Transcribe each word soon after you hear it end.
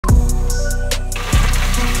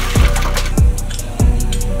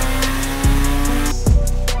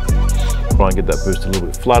try and get that boost a little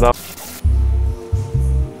bit flatter.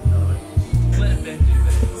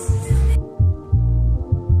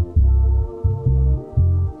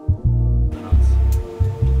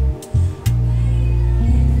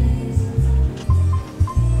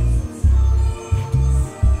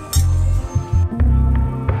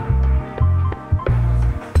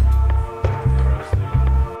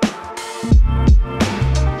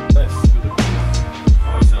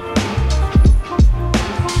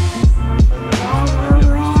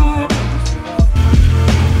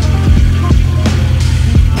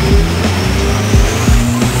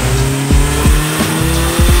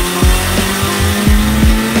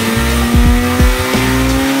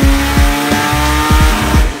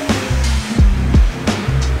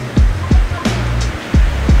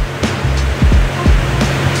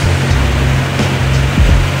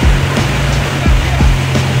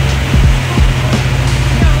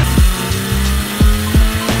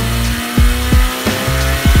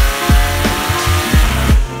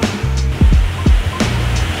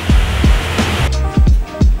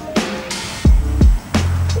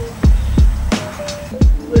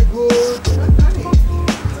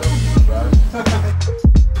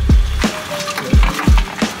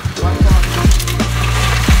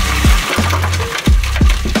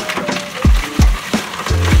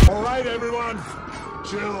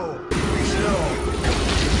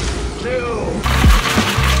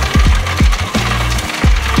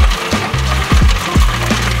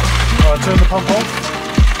 Turn the pump off.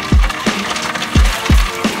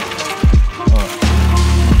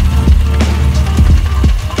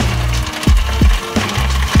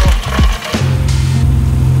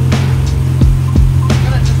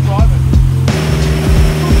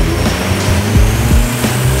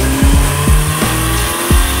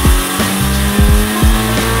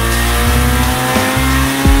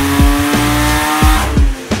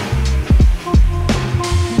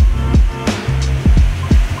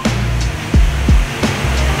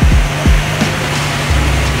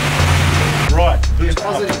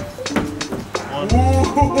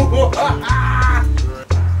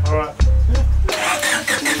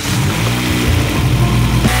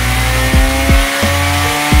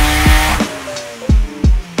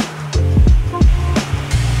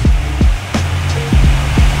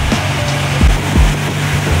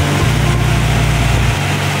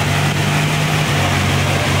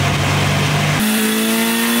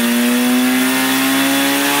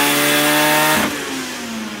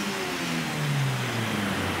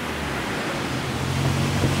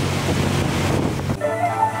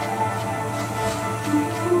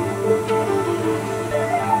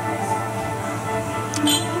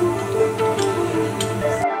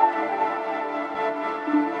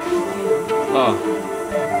 Oh,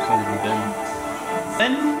 can't even down.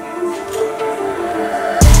 Then.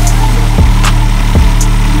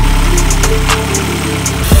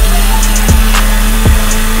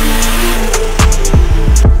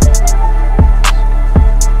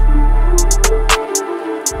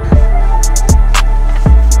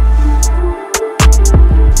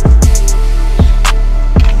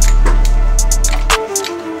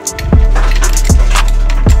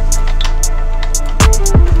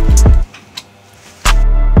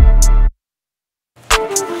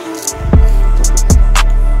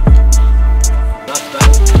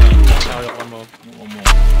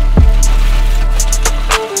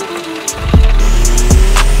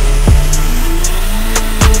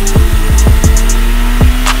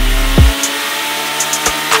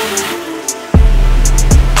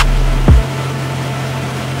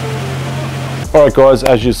 Alright guys,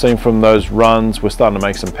 as you've seen from those runs, we're starting to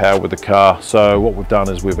make some power with the car. So what we've done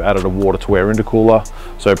is we've added a water to air intercooler.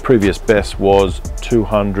 So previous best was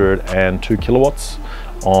 202 kilowatts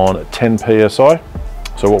on 10 PSI.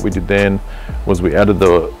 So what we did then was we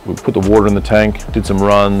put the water in the tank, did some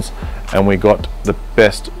runs, and we got the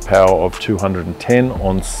best power of 210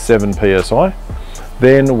 on 7 PSI.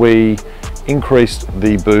 Then we increased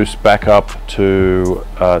the boost back up to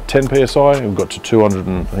 10 PSI, and we got to 200,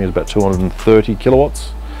 I think it was about 230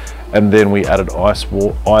 kilowatts. And then we added ice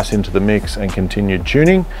into the mix and continued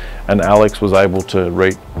tuning, and Alex was able to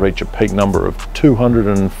reach a peak number of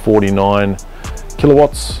 249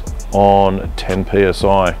 kilowatts on 10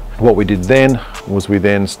 PSI. What we did then was we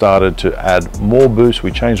then started to add more boost. We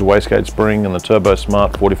changed the wastegate spring and the Turbo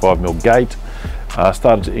Smart 45mm gate,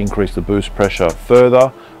 started to increase the boost pressure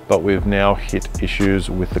further, but we've now hit issues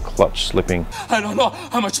with the clutch slipping. I don't know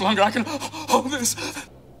how much longer I can hold this.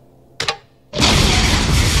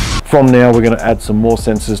 From now, we're going to add some more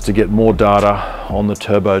sensors to get more data on the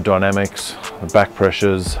turbo dynamics, the back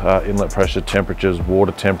pressures, inlet pressure, temperatures,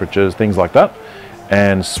 water temperatures, things like that.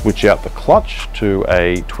 and switch out the clutch to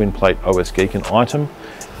a twin plate OS Geekin item,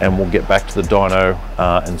 and we'll get back to the dyno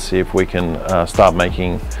and see if we can start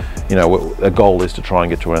making, you know, a goal is to try and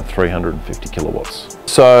get to around 350 kilowatts.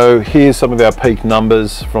 So here's some of our peak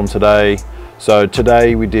numbers from today. So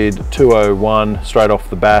today we did 201 straight off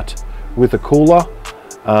the bat with a cooler.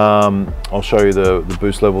 I'll show you the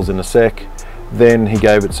boost levels in a sec. Then he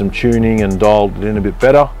gave it some tuning and dialed it in a bit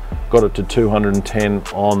better. Got it to 210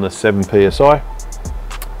 on the 7 PSI.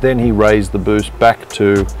 Then he raised the boost back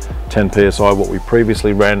to 10 PSI, what we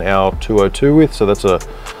previously ran our 202 with. So that's a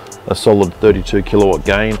solid 32 kilowatt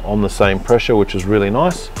gain on the same pressure, which is really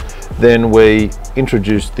nice. Then we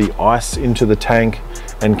introduced the ice into the tank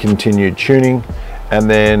and continued tuning. And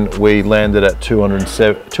then we landed at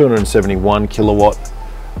 271 kilowatt,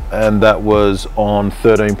 and that was on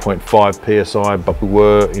 13.5 PSI, but we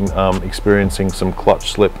were experiencing some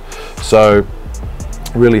clutch slip. So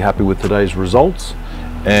really happy with today's results.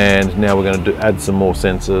 And now we're going to add some more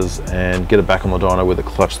sensors and get it back on the dyno with a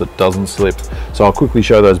clutch that doesn't slip. So I'll quickly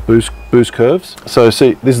show those boost curves. So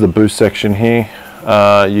see, this is the boost section here.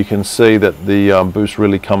 You can see that the boost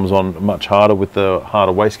really comes on much harder with the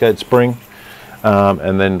harder wastegate spring.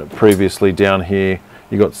 And then previously down here,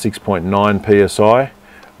 you got 6.9 PSI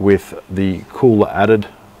with the cooler added,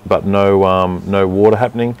 but no water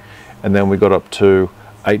happening. And then we got up to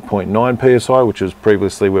 8.9 PSI, which is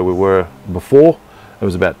previously where we were before. It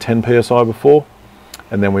was about 10 PSI before.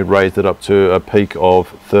 And then we raised it up to a peak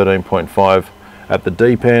of 13.5 at the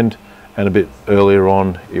deep end. And a bit earlier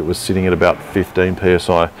on, it was sitting at about 15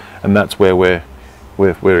 PSI. And that's where we're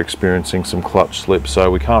experiencing some clutch slip. So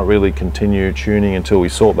we can't really continue tuning until we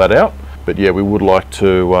sort that out. But yeah, we would like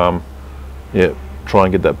to try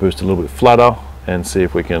and get that boost a little bit flatter and see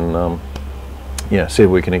if we can see if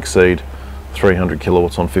we can exceed 300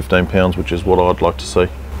 kilowatts on 15 pounds, which is what I'd like to see.